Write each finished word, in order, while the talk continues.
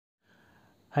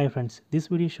Hi friends, this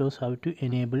video shows how to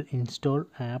enable install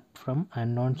app from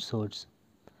unknown source.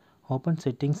 Open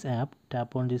settings app,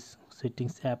 tap on this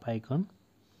settings app icon,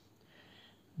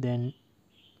 then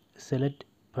select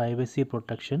privacy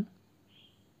protection,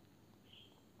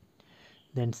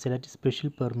 then select special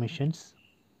permissions,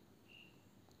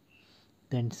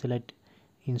 then select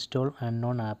install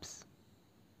unknown apps.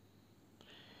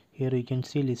 Here you can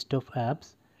see list of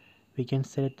apps. We can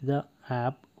select the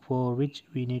app for which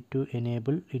we need to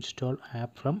enable install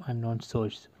app from unknown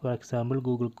source. For example,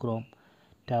 Google Chrome.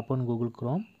 Tap on Google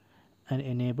Chrome and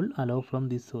enable allow from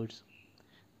this source.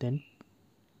 Then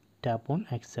tap on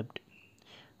accept.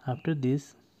 After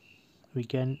this, we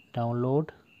can download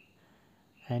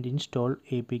and install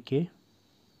APK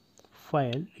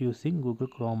file using Google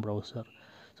Chrome browser.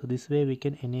 So this way we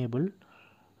can enable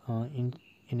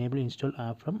install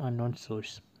app from unknown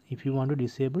source. If you want to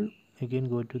disable, again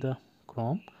go to the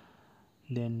Chrome,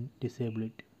 then disable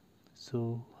it.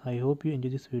 So I hope you enjoy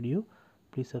this video.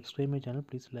 Please subscribe my channel,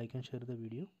 please like and share the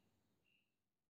video.